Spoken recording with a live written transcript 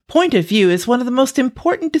Point of view is one of the most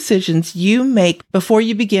important decisions you make before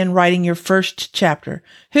you begin writing your first chapter.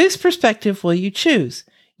 Whose perspective will you choose?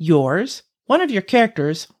 Yours, one of your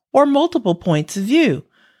characters, or multiple points of view?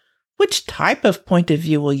 Which type of point of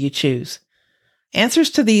view will you choose? Answers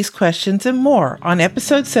to these questions and more on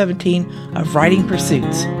episode 17 of Writing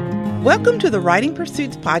Pursuits. Welcome to the Writing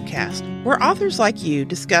Pursuits podcast, where authors like you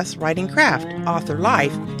discuss writing craft, author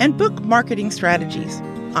life, and book marketing strategies.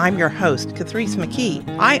 I'm your host, Catrice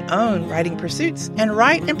McKee. I own Writing Pursuits and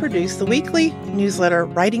write and produce the weekly newsletter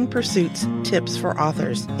Writing Pursuits Tips for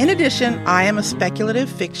Authors. In addition, I am a speculative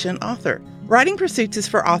fiction author. Writing Pursuits is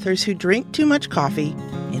for authors who drink too much coffee,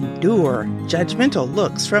 endure judgmental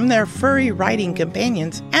looks from their furry writing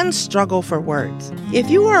companions, and struggle for words. If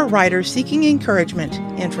you are a writer seeking encouragement,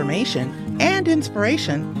 information, and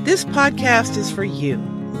inspiration, this podcast is for you.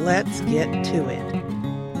 Let's get to it.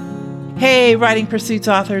 Hey, Writing Pursuits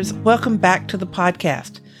authors, welcome back to the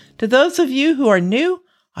podcast. To those of you who are new,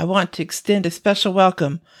 I want to extend a special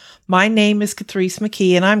welcome. My name is Catrice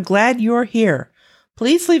McKee, and I'm glad you're here.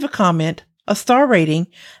 Please leave a comment, a star rating,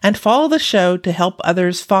 and follow the show to help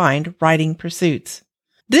others find Writing Pursuits.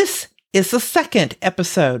 This is the second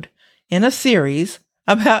episode in a series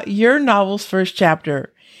about your novel's first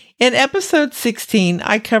chapter. In episode 16,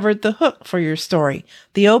 I covered the hook for your story,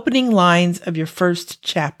 the opening lines of your first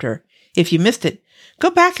chapter. If you missed it, go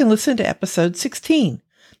back and listen to episode 16.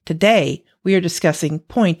 Today, we are discussing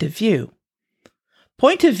point of view.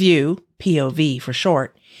 Point of view, POV for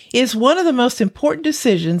short, is one of the most important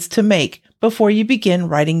decisions to make before you begin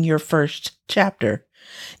writing your first chapter.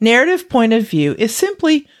 Narrative point of view is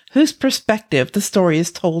simply whose perspective the story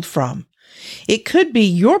is told from. It could be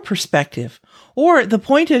your perspective, or the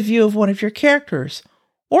point of view of one of your characters,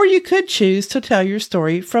 or you could choose to tell your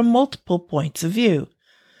story from multiple points of view.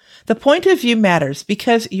 The point of view matters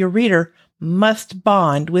because your reader must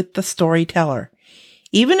bond with the storyteller.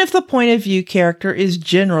 Even if the point of view character is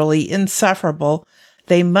generally insufferable,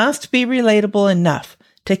 they must be relatable enough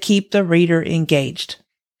to keep the reader engaged.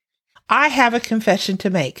 I have a confession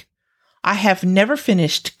to make. I have never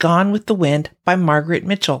finished Gone with the Wind by Margaret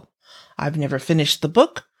Mitchell. I've never finished the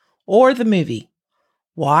book or the movie.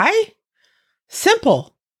 Why?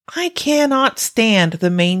 Simple. I cannot stand the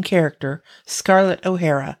main character, Scarlett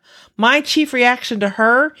O'Hara. My chief reaction to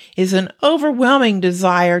her is an overwhelming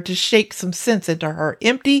desire to shake some sense into her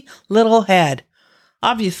empty little head.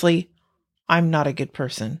 Obviously, I'm not a good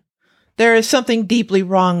person. There is something deeply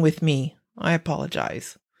wrong with me. I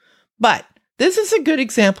apologize. But this is a good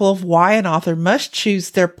example of why an author must choose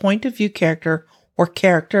their point of view character or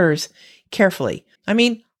characters carefully. I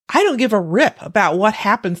don't give a rip about what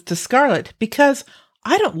happens to Scarlett because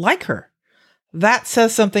I don't like her. That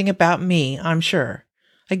says something about me, I'm sure.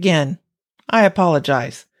 Again, I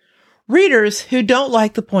apologize. Readers who don't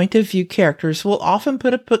like the point of view characters will often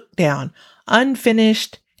put a book down,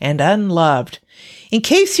 unfinished and unloved. In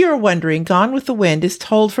case you are wondering, Gone with the Wind is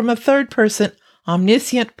told from a third-person,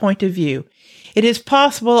 omniscient point of view. It is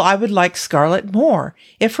possible I would like Scarlett more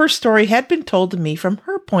if her story had been told to me from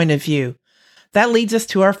her point of view. That leads us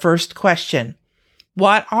to our first question.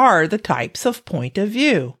 What are the types of point of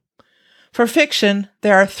view? For fiction,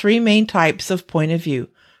 there are three main types of point of view: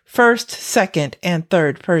 first, second, and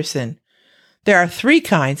third person. There are three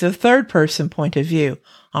kinds of third person point of view: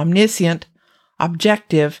 omniscient,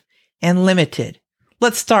 objective, and limited.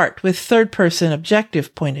 Let's start with third person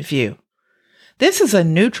objective point of view. This is a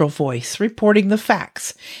neutral voice reporting the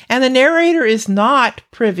facts, and the narrator is not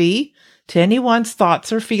privy to anyone's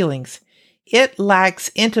thoughts or feelings. It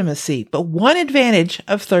lacks intimacy, but one advantage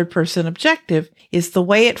of third-person objective is the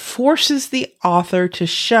way it forces the author to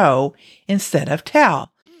show instead of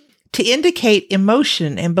tell, to indicate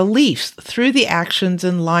emotion and beliefs through the actions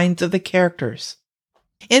and lines of the characters.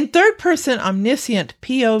 In third-person omniscient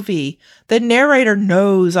POV, the narrator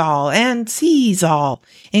knows all and sees all,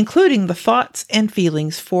 including the thoughts and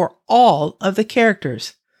feelings for all of the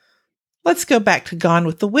characters. Let's go back to Gone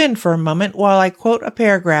with the Wind for a moment while I quote a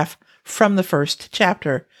paragraph from the first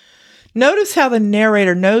chapter. Notice how the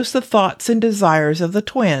narrator knows the thoughts and desires of the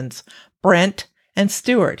twins, Brent and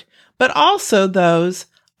Stuart, but also those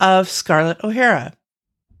of Scarlett O'Hara.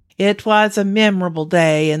 It was a memorable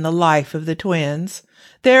day in the life of the twins.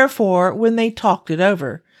 Therefore, when they talked it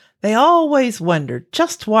over, they always wondered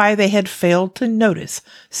just why they had failed to notice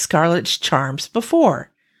Scarlett's charms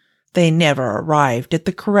before. They never arrived at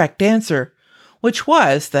the correct answer, which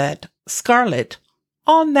was that Scarlett,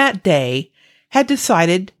 on that day, had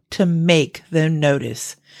decided to make them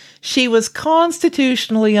notice. She was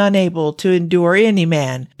constitutionally unable to endure any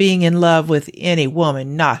man being in love with any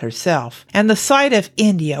woman not herself, and the sight of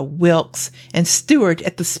India, Wilkes, and Stewart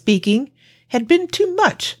at the speaking had been too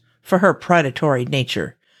much for her predatory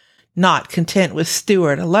nature. Not content with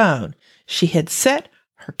Stewart alone, she had set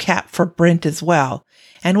her cap for Brent as well,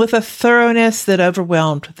 and with a thoroughness that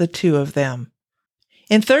overwhelmed the two of them.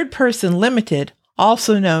 In third person limited,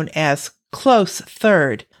 also known as close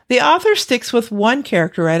third, the author sticks with one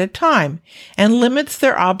character at a time and limits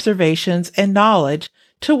their observations and knowledge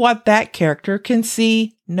to what that character can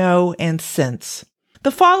see, know, and sense.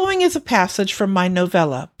 The following is a passage from my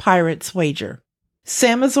novella, Pirate's Wager.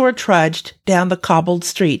 Samazor trudged down the cobbled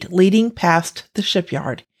street leading past the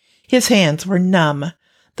shipyard. His hands were numb.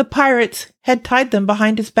 The pirates had tied them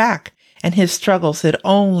behind his back, and his struggles had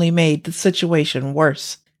only made the situation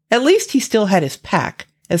worse. At least he still had his pack,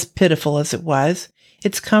 as pitiful as it was.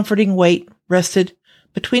 Its comforting weight rested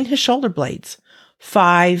between his shoulder blades.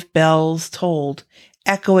 5 bells tolled,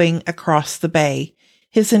 echoing across the bay.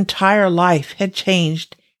 His entire life had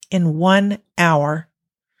changed in 1 hour.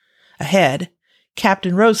 Ahead,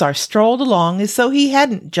 Captain Rosar strolled along as though he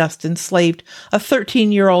hadn't just enslaved a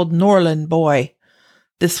 13-year-old Norland boy.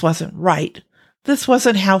 This wasn't right. This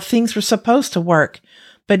wasn't how things were supposed to work,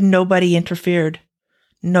 but nobody interfered.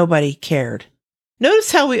 Nobody cared.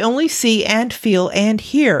 Notice how we only see and feel and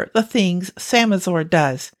hear the things Samazor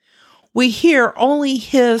does. We hear only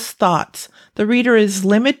his thoughts. The reader is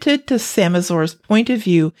limited to Samazor's point of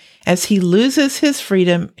view as he loses his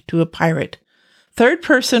freedom to a pirate.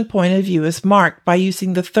 Third-person point of view is marked by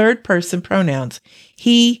using the third-person pronouns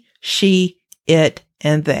he, she, it,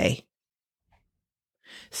 and they.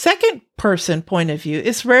 Second-person point of view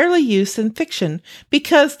is rarely used in fiction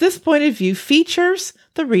because this point of view features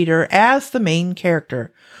the reader as the main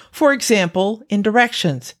character. For example, in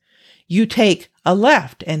directions, you take a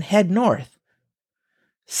left and head north.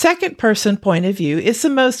 Second-person point of view is the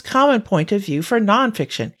most common point of view for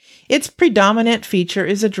nonfiction. Its predominant feature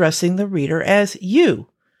is addressing the reader as you.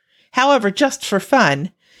 However, just for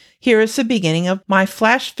fun, here is the beginning of my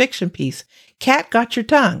flash fiction piece, Cat Got Your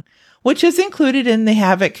Tongue, which is included in the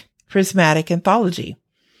Havoc Prismatic Anthology.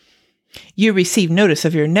 You receive notice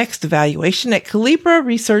of your next evaluation at Calibra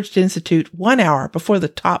Research Institute 1 hour before the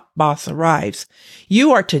top boss arrives.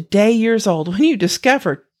 You are today years old when you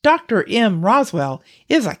discover Dr. M. Roswell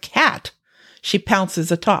is a cat. She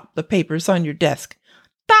pounces atop the papers on your desk.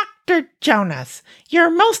 Dr. Jonas, your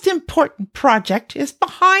most important project is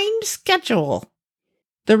behind schedule.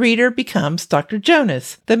 The reader becomes Dr.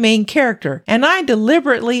 Jonas, the main character, and I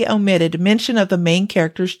deliberately omitted mention of the main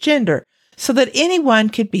character's gender so that anyone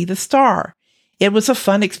could be the star. It was a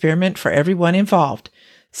fun experiment for everyone involved.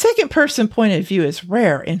 Second-person point of view is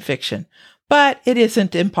rare in fiction, but it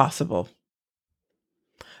isn't impossible.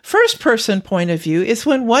 First-person point of view is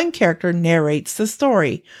when one character narrates the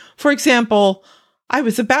story. For example, I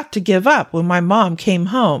was about to give up when my mom came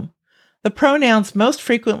home. The pronouns most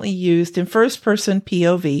frequently used in first-person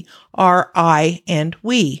POV are I and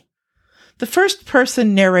we. The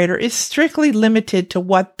first-person narrator is strictly limited to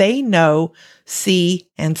what they know, see,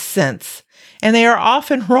 and sense, and they are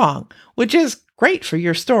often wrong, which is great for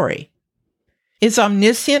your story. Is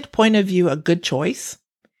omniscient point of view a good choice?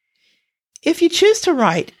 If you choose to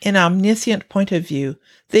write an omniscient point of view,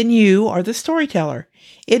 then you are the storyteller.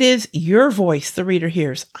 It is your voice the reader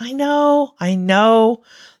hears. I know.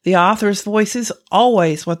 The author's voice is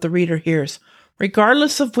always what the reader hears,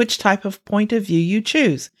 regardless of which type of point of view you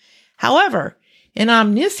choose. However, in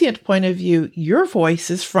omniscient point of view, your voice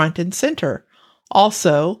is front and center.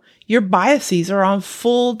 Also, your biases are on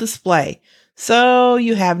full display, so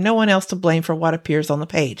you have no one else to blame for what appears on the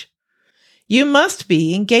page. You must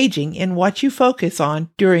be engaging in what you focus on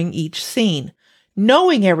during each scene.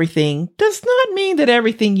 Knowing everything does not mean that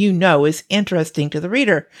everything you know is interesting to the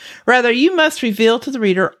reader. Rather, you must reveal to the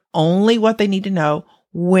reader only what they need to know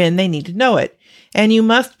when they need to know it, and you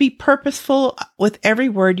must be purposeful with every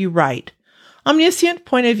word you write. Omniscient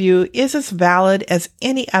point of view is as valid as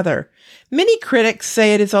any other. Many critics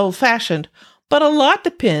say it is old-fashioned, but a lot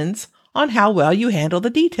depends on how well you handle the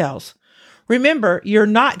details. Remember, you're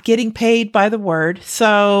not getting paid by the word,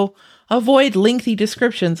 so avoid lengthy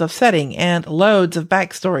descriptions of setting and loads of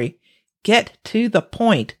backstory. Get to the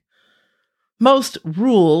point. Most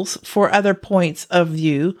rules for other points of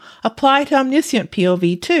view apply to omniscient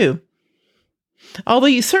POV too. Although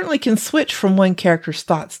you certainly can switch from one character's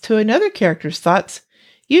thoughts to another character's thoughts,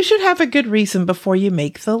 you should have a good reason before you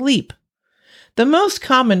make the leap. The most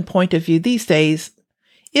common point of view these days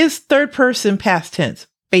is third-person past tense,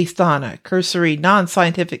 based on a cursory,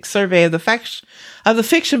 non-scientific survey of the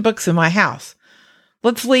fiction books in my house.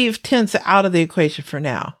 Let's leave tense out of the equation for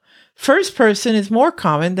now. First person is more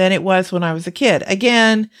common than it was when I was a kid.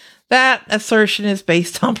 Again, that assertion is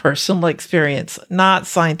based on personal experience, not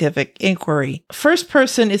scientific inquiry. First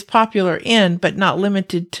person is popular in, but not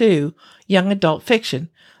limited to, young adult fiction,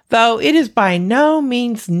 though it is by no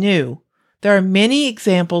means new. There are many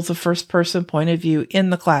examples of first person point of view in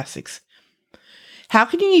the classics. How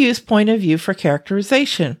can you use point of view for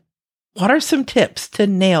characterization? What are some tips to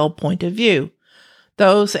nail point of view?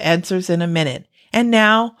 Those answers in a minute. And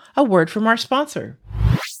now, a word from our sponsor.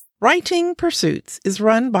 Writing Pursuits is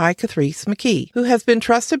run by Catrice McKee, who has been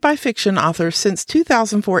trusted by fiction authors since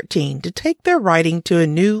 2014 to take their writing to a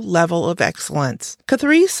new level of excellence.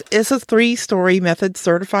 Catrice is a 3-story method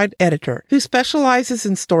certified editor who specializes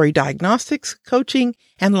in story diagnostics, coaching,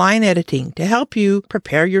 and line editing to help you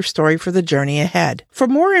prepare your story for the journey ahead. For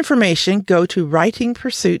more information, go to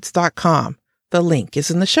writingpursuits.com. The link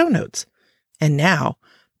is in the show notes. And now,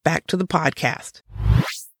 back to the podcast.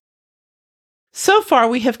 So far,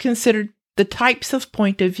 we have considered the types of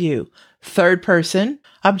point of view: third person,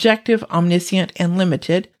 objective, omniscient, and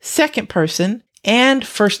limited, second person, and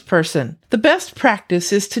first person. The best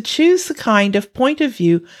practice is to choose the kind of point of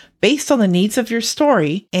view based on the needs of your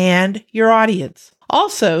story and your audience.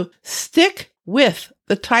 Also, stick with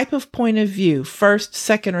the type of point of view, first,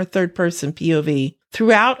 second, or third person POV,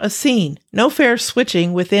 throughout a scene. No fair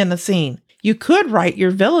switching within a scene. You could write your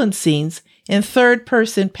villain scenes in third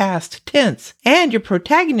person past tense and your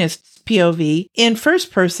protagonist's POV in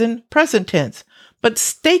first person present tense, but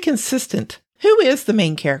stay consistent. Who is the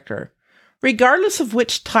main character? Regardless of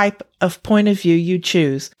which type of point of view you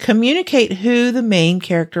choose, communicate who the main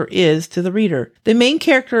character is to the reader. The main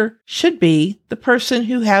character should be the person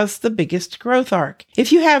who has the biggest growth arc.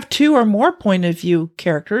 If you have 2 or more point of view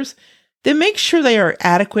characters, then make sure they are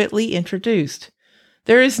adequately introduced.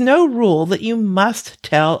 There is no rule that you must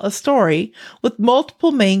tell a story with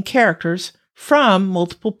multiple main characters from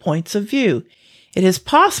multiple points of view. It is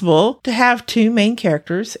possible to have 2 main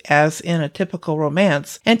characters, as in a typical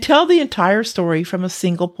romance, and tell the entire story from a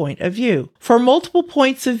single point of view. For multiple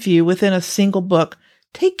points of view within a single book,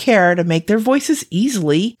 take care to make their voices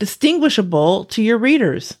easily distinguishable to your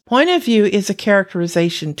readers. Point of view is a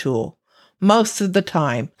characterization tool. Most of the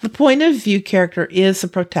time, the point of view character is the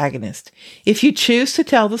protagonist. If you choose to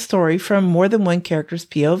tell the story from more than one character's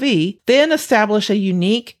POV, then establish a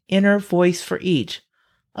unique inner voice for each.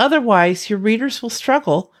 Otherwise, your readers will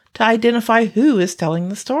struggle to identify who is telling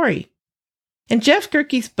the story. In Jeff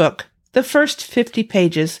Gerke's book, The First 50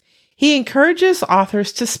 Pages, he encourages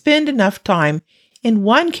authors to spend enough time in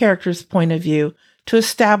one character's point of view to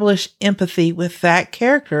establish empathy with that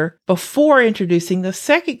character before introducing the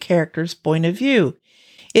second character's point of view.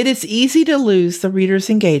 It is easy to lose the reader's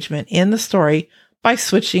engagement in the story by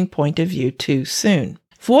switching point of view too soon.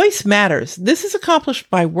 Voice matters. This is accomplished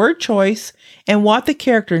by word choice and what the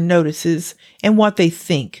character notices and what they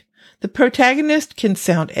think. The protagonist can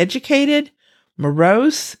sound educated,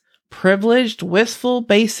 morose, privileged, wistful,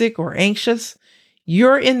 basic, or anxious.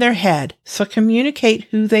 You're in their head, so communicate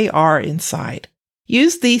who they are inside.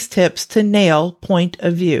 Use these tips to nail point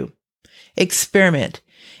of view. Experiment.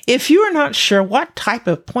 If you are not sure what type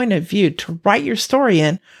of point of view to write your story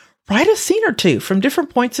in, write a scene or 2 from different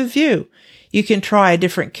points of view. You can try a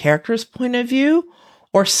different character's point of view,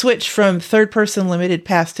 or switch from third person limited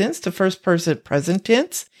past tense to first person present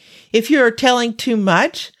tense. If you are telling too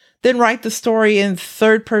much, then write the story in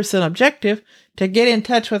third person objective to get in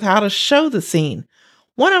touch with how to show the scene.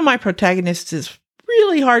 One of my protagonists is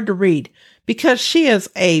really hard to read because she is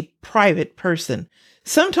a private person.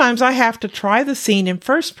 Sometimes I have to try the scene in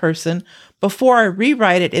first person before I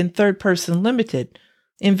rewrite it in third person limited.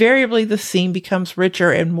 Invariably, the scene becomes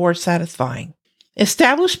richer and more satisfying.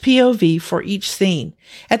 Establish POV for each scene.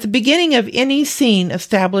 At the beginning of any scene,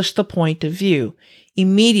 establish the point of view.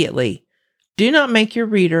 Immediately. Do not make your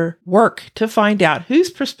reader work to find out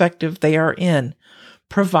whose perspective they are in.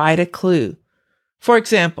 Provide a clue. For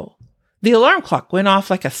example, the alarm clock went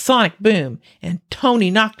off like a sonic boom, and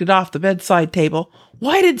Tony knocked it off the bedside table.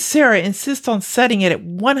 Why did Sarah insist on setting it at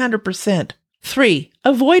 100%? 3.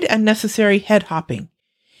 Avoid unnecessary head hopping.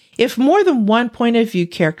 If more than one point of view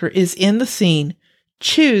character is in the scene,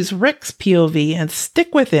 choose Rick's POV and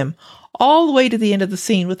stick with him all the way to the end of the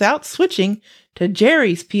scene without switching to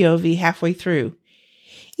Jerry's POV halfway through.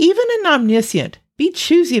 Even in Omniscient, be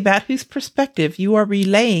choosy about whose perspective you are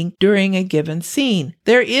relaying during a given scene.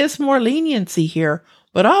 There is more leniency here,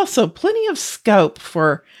 but also plenty of scope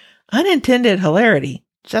for unintended hilarity.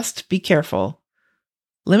 Just be careful.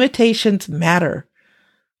 Limitations matter.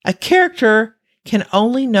 A character can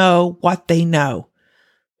only know what they know.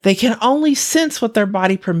 They can only sense what their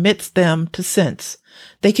body permits them to sense.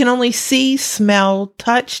 They can only see, smell,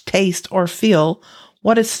 touch, taste, or feel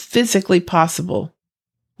what is physically possible.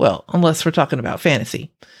 Well, unless we're talking about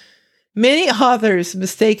fantasy. Many authors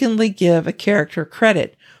mistakenly give a character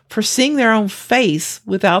credit for seeing their own face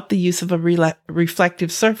without the use of a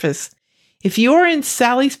reflective surface. If you are in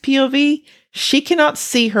Sally's POV, she cannot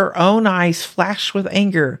see her own eyes flash with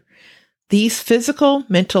anger. These physical,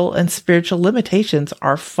 mental, and spiritual limitations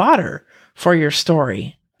are fodder for your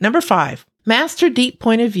story. Number 5, master deep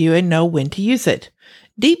point of view and know when to use it.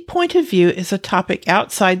 Deep point of view is a topic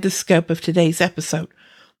outside the scope of today's episode,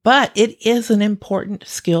 but it is an important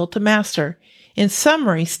skill to master. In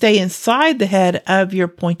summary, stay inside the head of your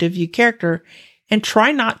point of view character and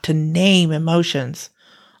try not to name emotions.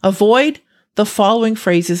 Avoid the following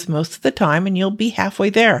phrases most of the time and you'll be halfway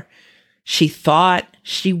there. She thought,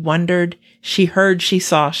 she wondered, she heard, she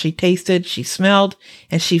saw, she tasted, she smelled,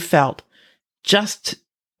 and she felt. Just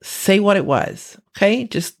say what it was, okay?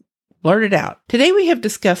 Just blurt it out. Today we have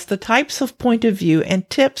discussed the types of point of view and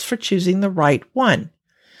tips for choosing the right one.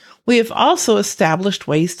 We have also established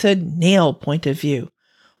ways to nail point of view.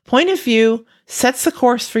 Point of view sets the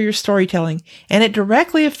course for your storytelling, and it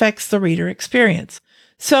directly affects the reader experience.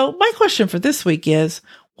 So my question for this week is,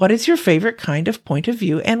 what is your favorite kind of point of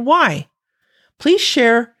view and why? Please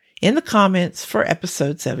share in the comments for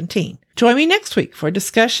episode 17. Join me next week for a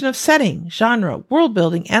discussion of setting, genre, world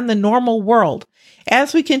building, and the normal world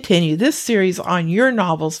as we continue this series on your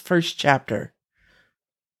novel's first chapter.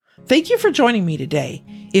 Thank you for joining me today.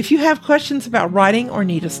 If you have questions about writing or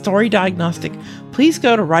need a story diagnostic, please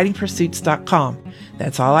go to writingpursuits.com.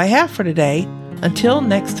 That's all I have for today. Until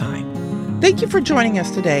next time. Thank you for joining us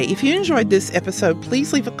today. If you enjoyed this episode,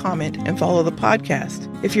 please leave a comment and follow the podcast.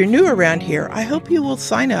 If you're new around here, I hope you will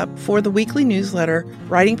sign up for the weekly newsletter,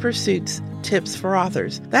 Writing Pursuits Tips for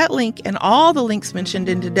Authors. That link and all the links mentioned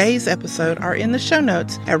in today's episode are in the show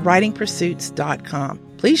notes at writingpursuits.com.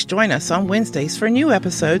 Please join us on Wednesdays for new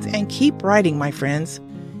episodes and keep writing, my friends.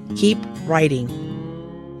 Keep writing.